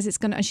and eat because it's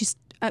going to, and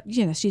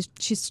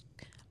she's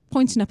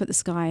pointing up at the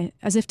sky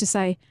as if to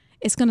say,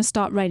 it's going to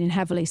start raining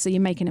heavily, so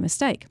you're making a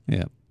mistake.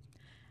 Yeah.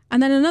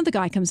 And then another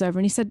guy comes over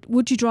and he said,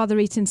 would you rather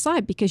eat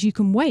inside because you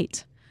can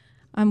wait?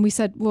 And we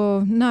said,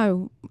 well,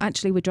 no,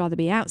 actually, we'd rather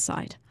be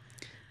outside.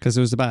 Because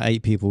there was about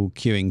 8 people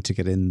queuing to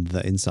get in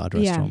the inside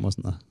restaurant,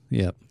 wasn't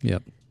there?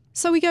 Yep.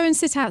 So we go and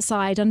sit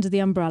outside under the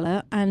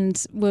umbrella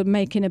and we're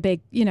making a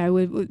big,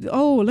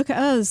 oh, look at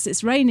us,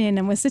 it's raining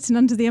and we're sitting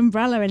under the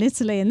umbrella in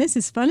Italy and this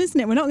is fun, isn't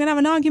it? We're not going to have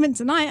an argument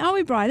tonight, are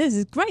we, Brian? This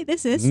is great,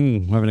 this is.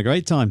 We're having a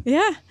great time.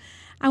 Yeah.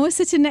 And we're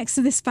sitting next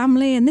to this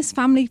family and this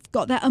family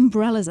got their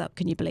umbrellas up,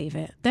 can you believe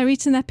it? They're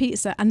eating their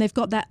pizza and they've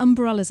got their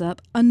umbrellas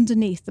up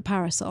underneath the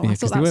parasol. Yeah, I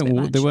thought that was a bit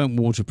much. They weren't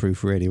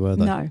waterproof really, were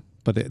they? No.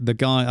 But the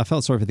guy, I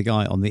felt sorry for the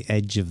guy on the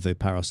edge of the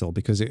parasol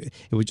because it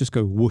would just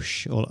go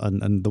whoosh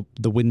and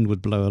the wind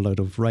would blow a load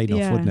of rain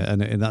off, wouldn't it?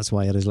 And that's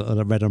why he had his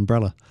little red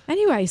umbrella.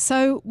 Anyway,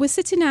 so we're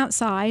sitting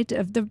outside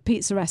of the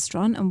pizza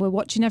restaurant and we're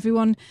watching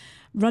everyone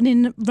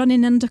running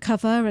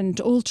undercover and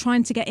all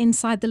trying to get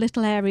inside the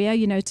little area,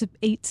 to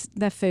eat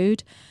their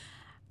food.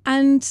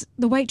 And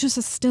the waitress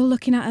was still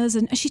looking at us,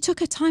 and she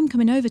took her time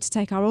coming over to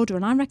take our order.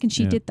 And I reckon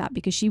she did that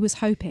because she was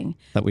hoping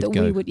that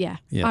we would. Yeah,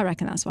 I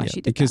reckon that's why she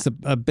did because that.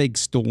 Because a big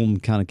storm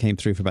kind of came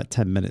through for about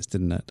 10 minutes,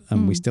 didn't it?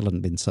 And we still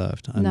hadn't been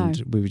served.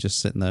 And we were just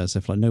sitting there as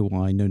if like no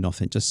wine, no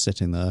nothing, just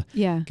sitting there,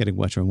 getting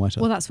wetter and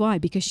wetter. Well, that's why,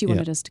 because she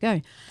wanted us to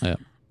go. Yeah.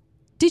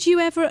 Did you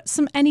ever at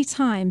any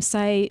time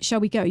say, "Shall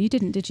we go"? You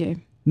didn't, did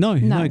you? No,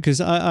 because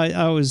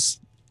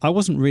I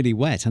wasn't really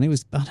wet, and it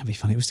was, that'd be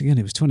funny. It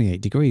was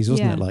 28 degrees,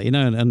 wasn't it?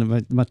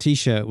 And my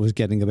t-shirt was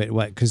getting a bit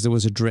wet because there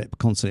was a drip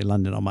constantly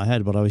landing on my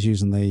head, but I was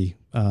using the,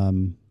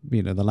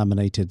 the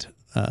laminated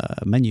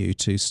menu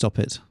to stop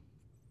it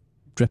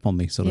drip on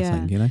me sort of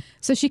thing, you know?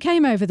 So she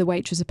came over, the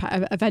waitress,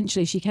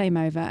 eventually she came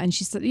over and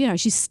she said,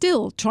 she's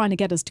still trying to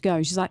get us to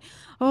go. She's like,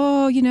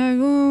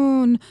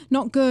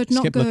 not good, She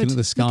not kept good. looking at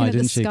the sky,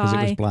 didn't she? Because it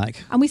was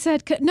black. And we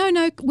said,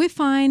 no, we're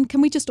fine.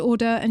 Can we just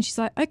order? And she's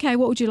like, okay,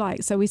 what would you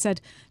like? So we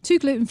said 2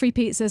 gluten-free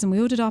pizzas and we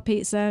ordered our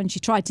pizza. And she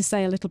tried to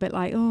say a little bit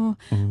like,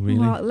 really?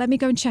 Well, let me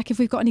go and check if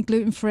we've got any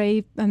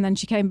gluten-free. And then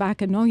she came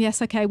back and,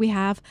 yes, okay, we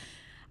have.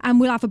 And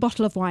we'll have a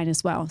bottle of wine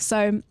as well.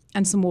 So,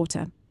 and some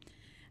water.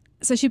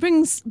 So she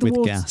brings the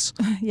water. With gas.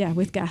 Yeah,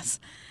 with gas.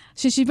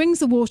 So she brings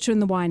the water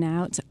and the wine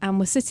out and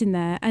we're sitting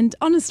there. And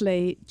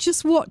honestly,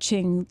 just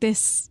watching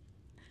this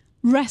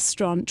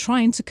restaurant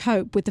trying to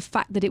cope with the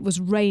fact that it was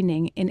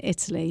raining in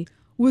Italy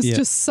was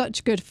just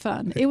such good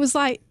fun. It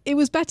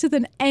was better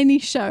than any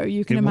show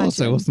you can imagine. It was,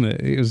 though, wasn't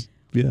it? It was,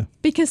 yeah.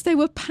 Because they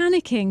were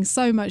panicking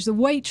so much. The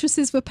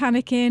waitresses were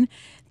panicking.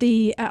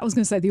 The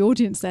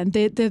audience then.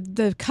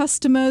 The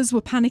customers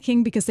were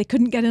panicking because they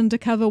couldn't get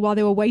undercover while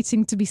they were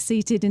waiting to be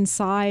seated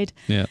inside.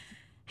 Yeah.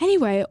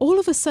 Anyway, all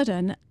of a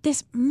sudden,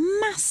 this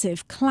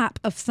massive clap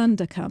of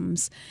thunder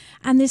comes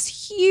and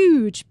this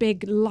huge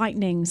big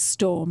lightning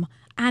storm,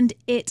 and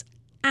it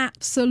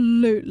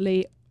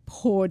absolutely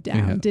poured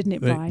down, didn't it,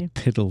 Brian? It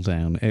piddled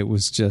down. It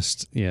was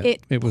just,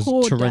 it was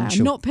poured torrential.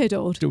 Down, not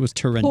piddled. It was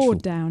torrential.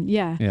 Poured down,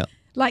 yeah. Yeah.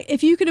 Like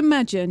if you could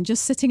imagine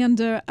just sitting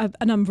under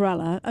an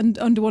umbrella and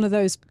under one of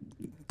those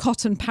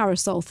cotton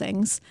parasol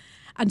things,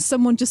 and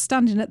someone just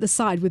standing at the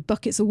side with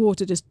buckets of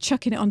water just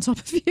chucking it on top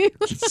of you.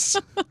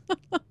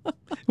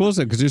 It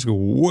wasn't, because it just go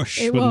whoosh.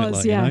 It wouldn't was, it,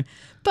 like, yeah. You know?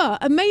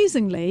 But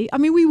amazingly, I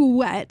mean, we were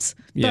wet,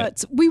 Yeah.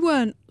 but we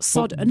weren't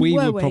sodden, we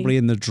were were probably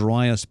in the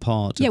driest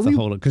part of the we-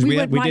 whole, because we we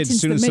went did right as into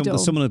soon the as middle.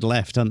 someone had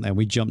left, hadn't they?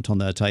 We jumped on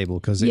their table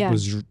because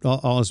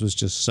ours was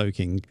just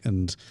soaking,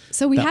 and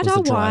So we that had was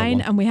our the dry wine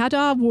one. and we had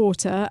our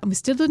water and we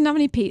still didn't have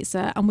any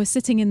pizza, and we're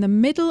sitting in the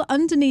middle,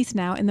 underneath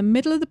now, in the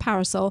middle of the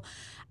parasol,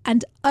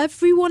 and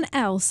everyone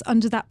else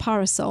under that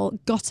parasol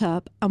got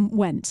up and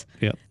went.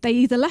 Yep. They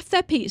either left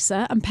their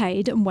pizza and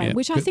paid and went, Yeah.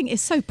 which I think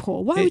is so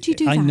poor. Why would you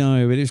do that? I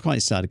know, but it was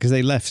quite sad because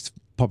they left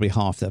probably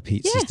half their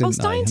pizzas, Yeah, I didn't was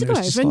they? dying to it go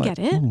was just over and like,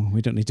 get it. Oh,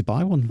 we don't need to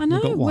buy one. I know,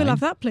 We've got wine. we'll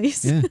have that,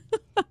 please. Yeah.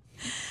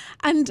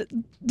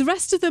 And the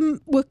rest of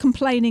them were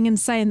complaining and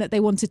saying that they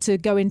wanted to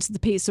go into the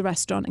pizza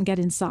restaurant and get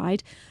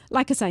inside.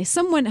 Like I say,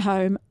 some went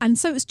home, and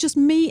so it's just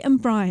me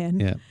and Brian.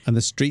 Yeah, and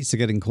the streets are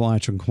getting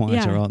quieter and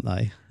quieter, Yeah. aren't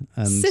they?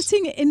 And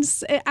Sitting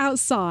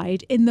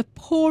outside in the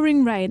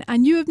pouring rain,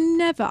 and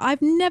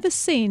I've never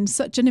seen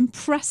such an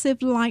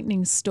impressive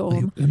lightning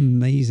storm.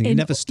 amazing. It In-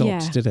 never stopped,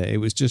 yeah. did it? It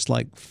was just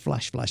like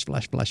flash, flash,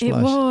 flash, flash, It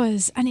flash.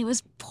 was, and it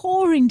was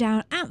pouring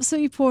down,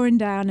 absolutely pouring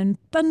down, and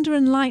thunder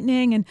and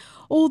lightning, and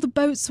all the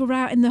boats were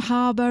out in the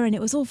harbour, and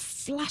it was all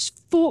flash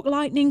fork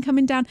lightning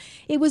coming down.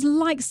 It was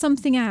like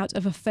something out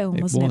of a film,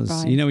 wasn't it,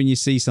 Brian? You know, when you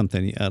see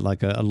something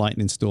like a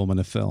lightning storm in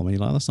a film, and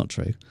you're like, that's not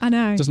true. I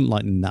know. It doesn't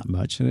lighten that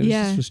much. And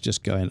it was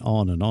just going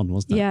on and on,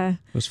 wasn't it? Yeah.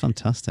 It was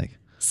fantastic.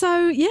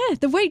 So, yeah,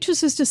 the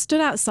waitress was just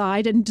stood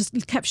outside and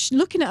just kept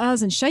looking at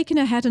us and shaking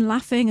her head and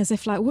laughing as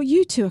if like, well,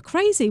 you two are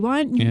crazy. Why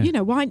aren't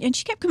you, why? And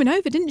she kept coming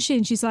over, didn't she?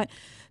 And she's like,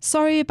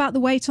 sorry about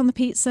the wait on the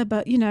pizza,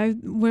 but,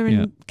 we're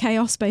in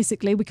chaos,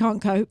 basically. We can't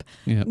cope.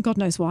 Yeah. God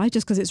knows why,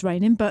 just because it's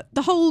raining. But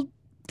the whole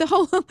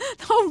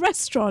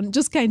restaurant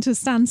just came to a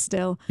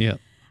standstill. Yeah.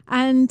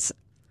 And,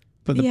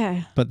 But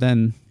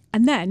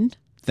and then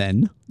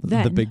the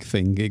Then- big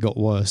thing, it got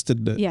worse,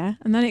 didn't it? yeah,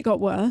 and then it got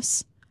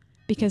worse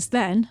because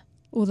then,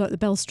 all the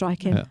bells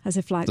striking, Yeah. as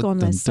if like, Dun, go on,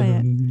 dun, let's say it.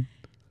 dun.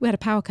 We had a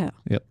power cut.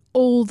 Yep.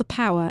 All the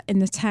power in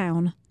the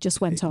town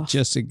just went off.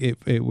 Just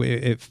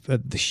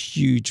the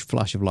huge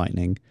flash of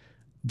lightning,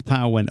 the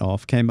power went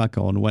off, came back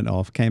on, went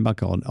off, came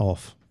back on,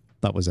 off.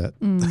 That was it.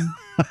 Mm.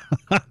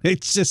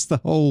 It's just the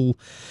whole,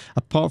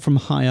 apart from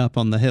high up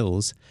on the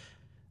hills,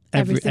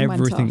 everything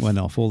went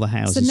off. All the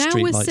houses, So now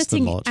street we're lights, the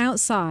sitting lot.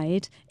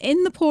 outside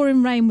in the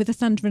pouring rain with the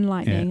thunder and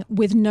lightning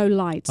with no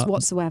lights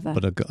whatsoever.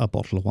 But a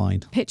bottle of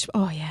wine. Pitch.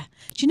 Oh yeah.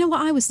 Do you know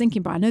what I was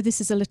thinking, Brian? I know this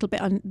is a little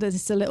bit.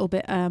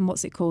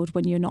 What's it called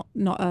when you're not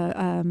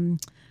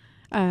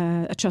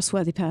a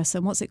trustworthy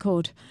person? What's it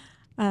called?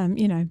 I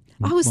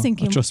was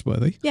thinking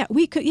Trustworthy. Yeah,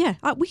 we could. Yeah,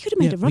 we could have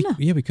made a runner.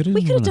 We could have.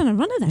 We could have done a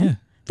runner then. Yeah.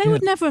 They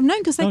would never have known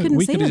because they couldn't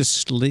we see could have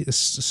us.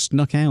 just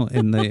snuck out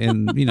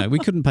we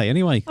couldn't pay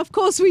anyway. Of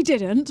course we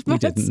didn't. We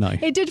But didn't, no.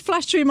 It did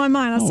flash through my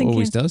mind. I was Oh, it thinking.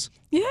 always does.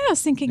 Yeah, I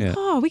was thinking. Yeah.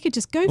 Oh, we could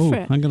just go Oh, for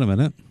it. hang on a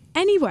minute.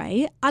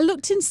 Anyway, I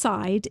looked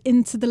inside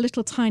into the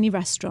little tiny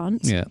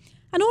restaurant. Yeah.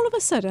 And all of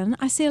a sudden,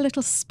 I see a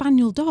little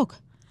spaniel dog.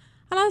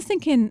 And I was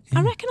thinking,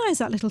 I recognise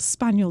that little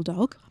spaniel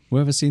dog.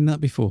 We've ever seen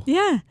that before?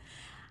 Yeah.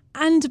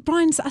 And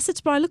I said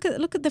to Brian, look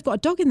at, they've got a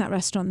dog in that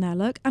restaurant there,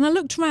 look. And I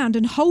looked around,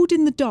 and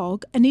holding the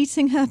dog and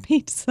eating her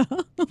pizza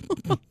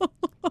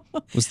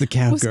Was the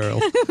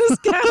cowgirl. was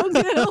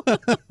Cowgirl.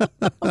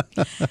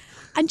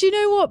 And do you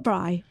know what,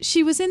 Bri?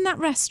 She was in that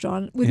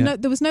restaurant with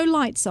there was no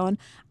lights on,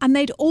 and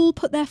they'd all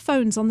put their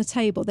phones on the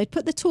table. They'd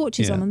put the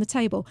torches on the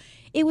table.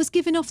 It was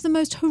giving off the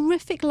most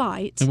horrific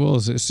light. It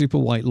was. It's super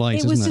white light,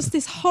 It was isn't just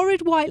this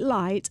horrid white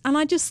light, and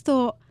I just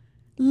thought,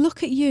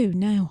 look at you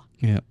now.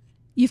 Yeah.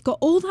 you've got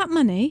all that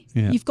money,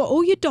 you've got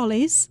all your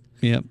dollies,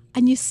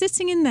 and you're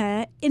sitting in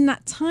there in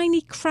that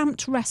tiny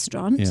cramped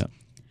restaurant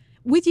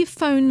with your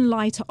phone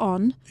light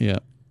on. Yeah.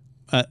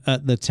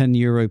 At the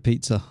 €10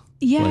 pizza.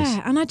 Yeah,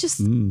 place. and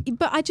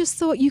I just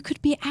thought you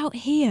could be out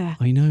here.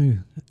 I know.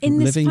 In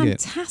this living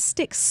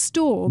fantastic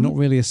storm. Not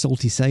really a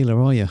salty sailor,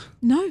 are you?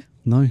 No.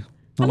 No.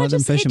 Not like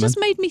them it fishermen. just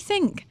made me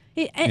think.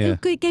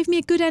 It gave me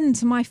a good end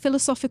to my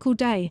philosophical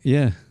day.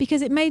 Yeah.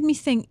 Because it made me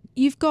think,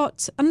 you've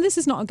got, and this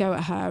is not a go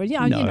at her. No,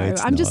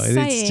 I'm just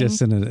saying,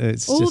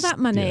 it's all just, that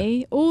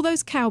money, all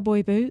those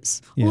cowboy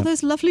boots, all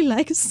those lovely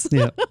legs.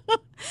 Yeah.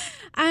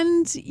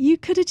 And you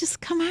could have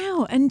just come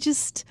out and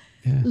just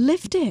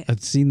lived it.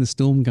 I'd seen the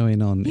storm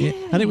going on. Yeah.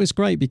 And it was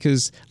great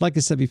because, like I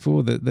said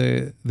before, that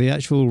the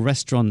actual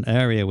restaurant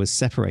area was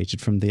separated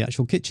from the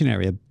actual kitchen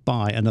area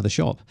by another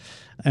shop.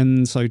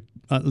 And so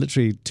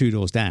literally 2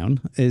 doors down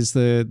is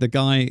the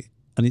guy,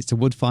 and it's a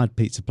wood-fired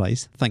pizza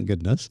place, thank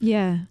goodness.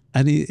 Yeah.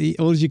 And he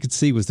all you could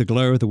see was the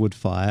glow of the wood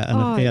fire.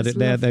 And he had it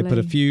there. They put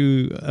a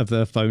few of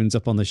their phones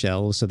up on the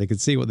shelves so they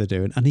could see what they're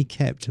doing. And he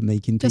kept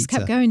making pizza. Just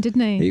kept going,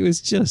 didn't he? He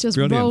was just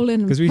brilliant.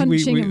 Rolling and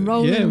punching and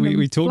rolling. Yeah,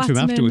 we talked to him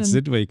afterwards,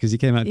 didn't we? Because he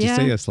came out to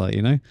see us, like,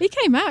 you know. He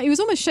came out. He was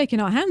almost shaking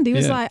our hand. He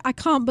was like, I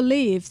can't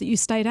believe that you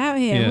stayed out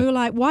here. Yeah. We were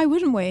like, why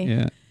wouldn't we?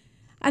 Yeah.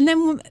 And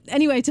then,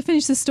 anyway, to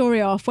finish the story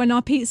off, when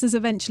our pizzas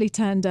eventually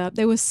turned up,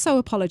 they were so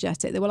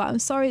apologetic. They were like, I'm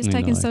sorry it's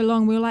taken so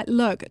long. We were like,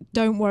 look,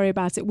 don't worry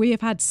about it. We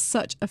have had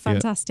such a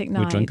fantastic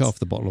night. We drank off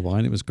the bottle of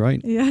wine. It was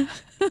great. Yeah.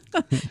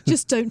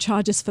 Just don't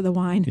charge us for the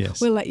wine.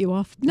 Yes. We'll let you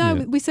off. No,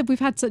 we said we've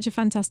had such a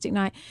fantastic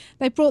night.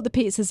 They brought the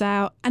pizzas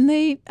out and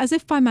they, as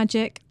if by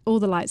magic, all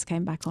the lights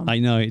came back on. I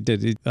know it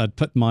did. I'd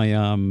put my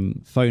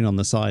phone on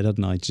the side,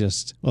 hadn't I?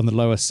 Just on the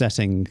lower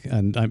setting,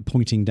 and I'm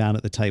pointing down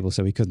at the table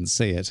so he couldn't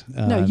see it.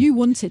 No, you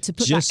wanted to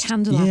put that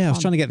candle up. Yeah, I was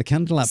trying to get the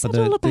candle up. What's that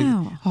all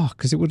about?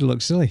 Because it would have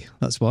looked silly.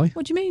 That's why.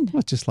 What do you mean?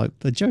 Well, just like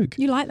a joke.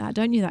 You like that,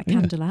 don't you? That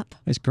candle app.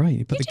 It's great.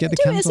 You Get the didn't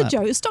do it as a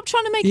joke. Stop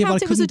trying to make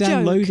out it was a joke.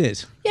 I couldn't download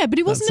it. Yeah, but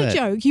it wasn't That's a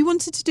joke. You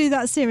wanted to do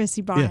that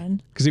seriously,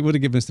 Brian. Because it would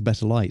have given us the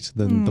better light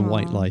than the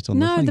white light on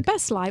the thing. No, the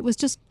best light was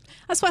just,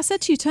 that's what I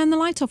said to you, turn the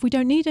light off. We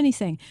don't need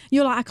anything.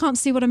 You're like, I can't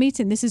see what I'm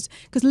eating. This is,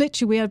 because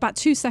literally we had about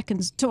 2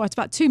 seconds, it's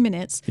about 2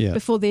 minutes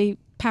before the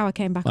power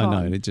came back on. I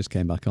know, and it just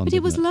came back on. But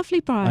it was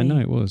lovely, Brian. I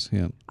know it was,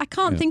 yeah. I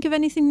can't think of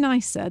anything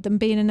nicer than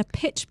being in a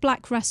pitch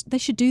black restaurant. They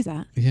should do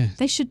that. Yeah.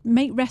 They should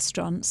make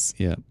restaurants.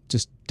 Yeah,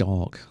 just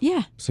dark.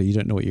 Yeah. So you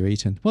don't know what you're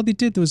eating. Well, they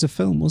did. There was a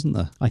film, wasn't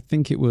there? I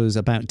think it was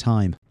About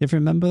Time. You ever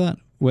remember that?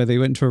 Where they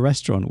went to a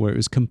restaurant where it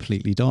was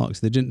completely dark,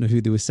 so they didn't know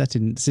who they were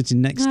sitting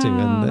next to,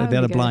 and they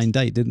had a blind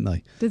date, didn't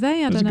they? Did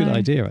they? I don't know. It was a good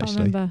idea, actually.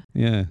 I remember.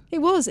 Yeah. It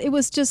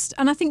was just,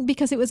 and I think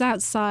because it was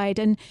outside,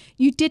 and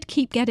you did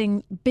keep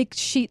getting big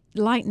sheet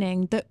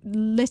lightning that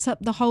lit up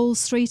the whole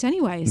street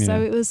anyway.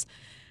 So it was,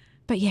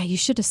 but yeah, you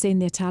should have seen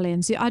the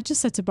Italians. I just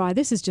said to Brian,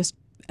 this is just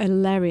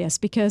hilarious,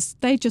 because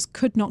they just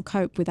could not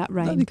cope with that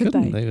rain, No, they could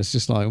couldn't. they? It was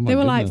just like, oh my They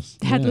were goodness.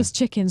 like headless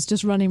chickens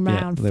just running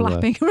around, they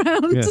flapping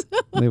around. Yeah,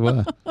 they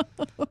were.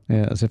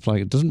 Yeah, as if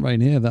like, it doesn't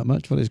rain here that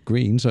much. Well, it's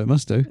green, so it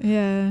must do.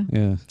 Yeah.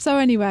 Yeah. So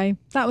anyway,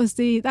 that was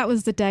the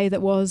day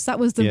that was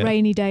the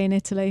rainy day in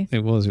Italy.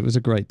 It was a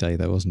great day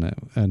though, wasn't it?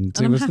 And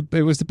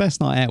it was the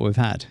best night out we've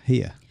had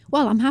here.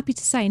 Well, I'm happy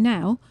to say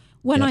now,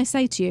 when I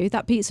say to you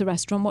that pizza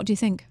restaurant, what do you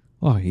think?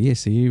 Oh, yeah,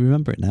 so you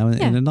remember it now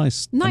in a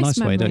nice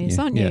way, don't you?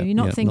 Aren't you? You're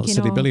not thinking, not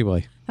silly Billy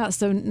way. That's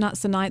the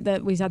night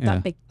that we had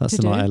that big That's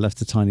the night I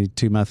left a tiny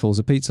 2 mouthfuls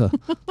of pizza.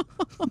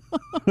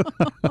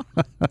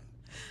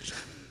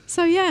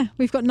 So yeah,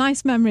 we've got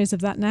nice memories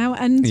of that now,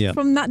 and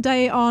from that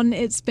day on,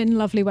 it's been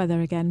lovely weather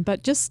again.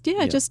 But just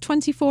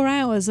 24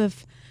 hours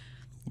of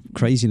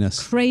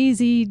craziness,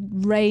 crazy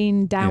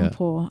rain,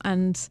 downpour,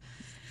 and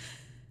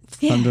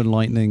thunder and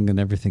lightning and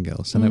everything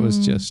else, and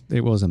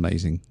it was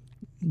amazing.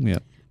 Yeah.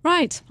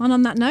 Right, and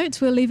on that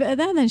note, we'll leave it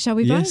there then, shall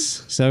we, Brian?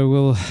 Yes, so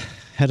we'll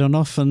head on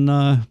off, and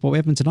what are we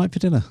having tonight for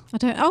dinner?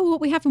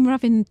 What we're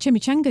having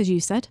chimichangas, you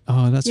said.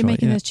 Oh, that's You're right.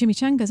 making those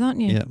chimichangas, aren't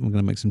you? Yeah, we're going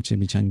to make some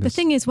chimichangas. The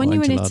thing is, when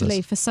you're in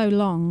Italy for so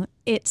long,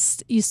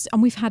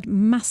 and we've had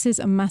masses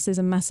and masses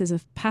and masses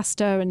of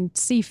pasta and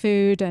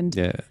seafood and...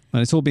 Yeah,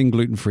 and it's all been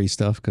gluten-free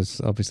stuff,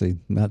 because obviously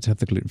we had to have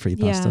the gluten-free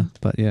pasta,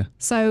 but yeah.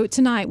 So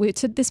tonight,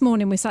 this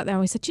morning, we sat there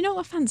and we said, do you know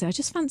what I fancy? I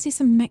just fancy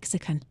some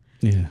Mexican.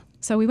 Yeah.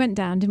 So we went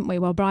down, didn't we?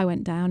 Well, Bri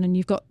went down, and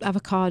you've got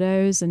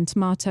avocados and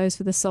tomatoes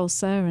for the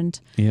salsa, and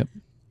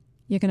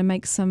you're going to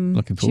make some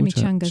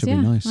chimichangas. Should be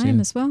nice, I am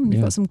as well. And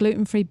you've got some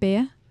gluten-free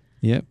beer.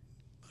 Yep.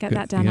 Get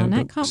that down our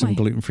neck, can't we? Some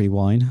gluten-free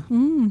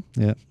wine.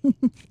 Yeah.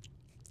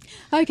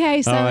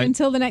 Okay, so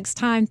until the next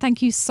time,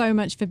 thank you so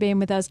much for being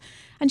with us,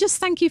 and just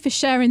thank you for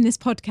sharing this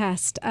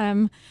podcast.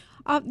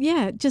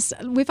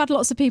 We've had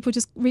lots of people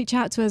just reach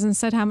out to us and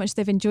said how much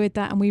they've enjoyed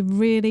that, and we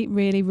really,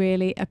 really,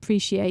 really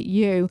appreciate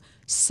you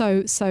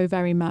so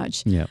very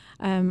much. Yeah.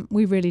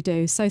 We really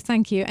do. So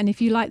thank you. And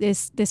if you like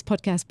this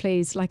podcast,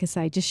 please, like I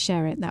say, just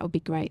share it. That would be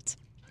great.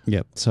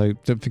 Yep. So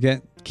don't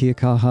forget, kia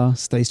kaha,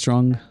 stay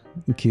strong,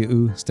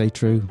 Q, stay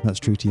true. That's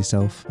true to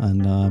yourself.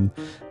 And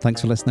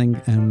thanks for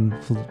listening. And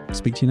we'll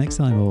speak to you next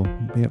time, or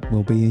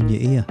we'll be in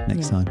your ear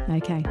next time.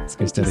 Okay.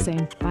 Speak to you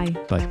soon. Bye.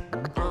 Bye.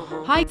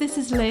 Hi, this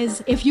is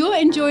Liz. If you're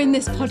enjoying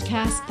this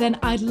podcast, then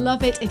I'd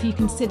love it if you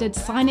considered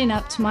signing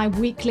up to my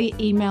weekly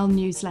email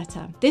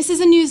newsletter. This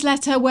is a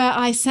newsletter where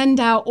I send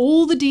out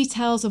all the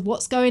details of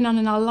what's going on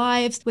in our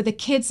lives with the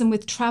kids and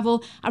with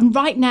travel. And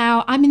right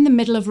now, I'm in the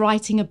middle of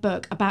writing a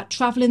book about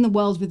traveling the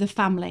world with a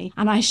family.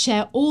 And I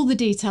share all the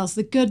details,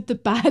 the good, the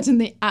bad,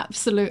 and the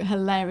absolute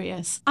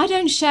hilarious. I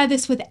don't share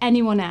this with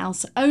anyone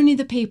else, only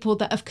the people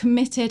that have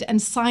committed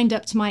and signed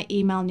up to my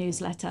email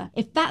newsletter.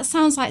 If that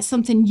sounds like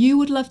something you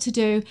would love to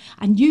do,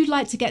 and you'd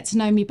like to get to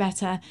know me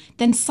better,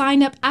 then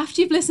sign up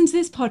after you've listened to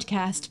this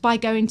podcast by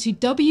going to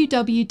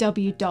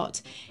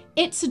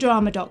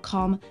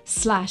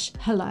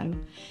www.itsadrama.com/hello.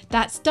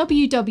 That's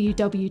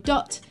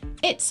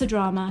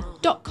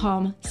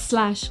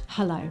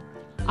www.itsadrama.com/hello.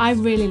 I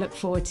really look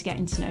forward to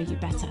getting to know you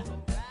better.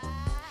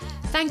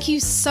 Thank you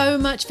so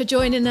much for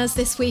joining us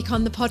this week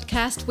on the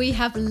podcast. We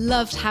have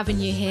loved having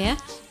you here.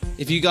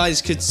 If you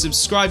guys could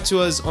subscribe to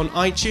us on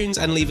iTunes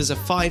and leave us a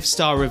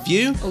 5-star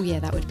review. Oh yeah,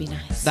 that would be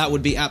nice. That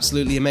would be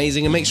absolutely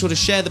amazing. And make sure to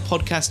share the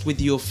podcast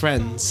with your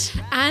friends.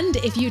 And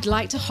if you'd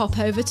like to hop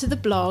over to the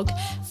blog,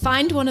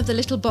 find one of the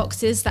little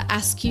boxes that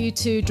ask you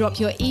to drop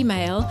your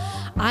email.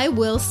 I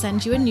will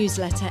send you a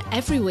newsletter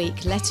every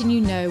week letting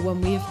you know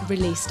when we've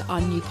released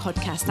our new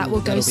podcast. That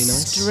will go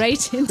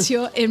straight into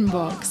your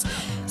inbox.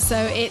 So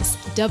it's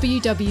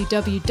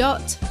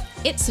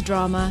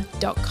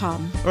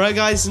www.itsadrama.com. All right,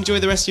 guys, enjoy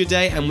the rest of your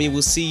day, and we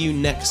will see you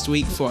next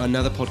week for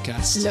another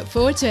podcast. Look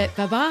forward to it.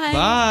 Bye-bye.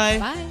 Bye.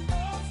 Bye.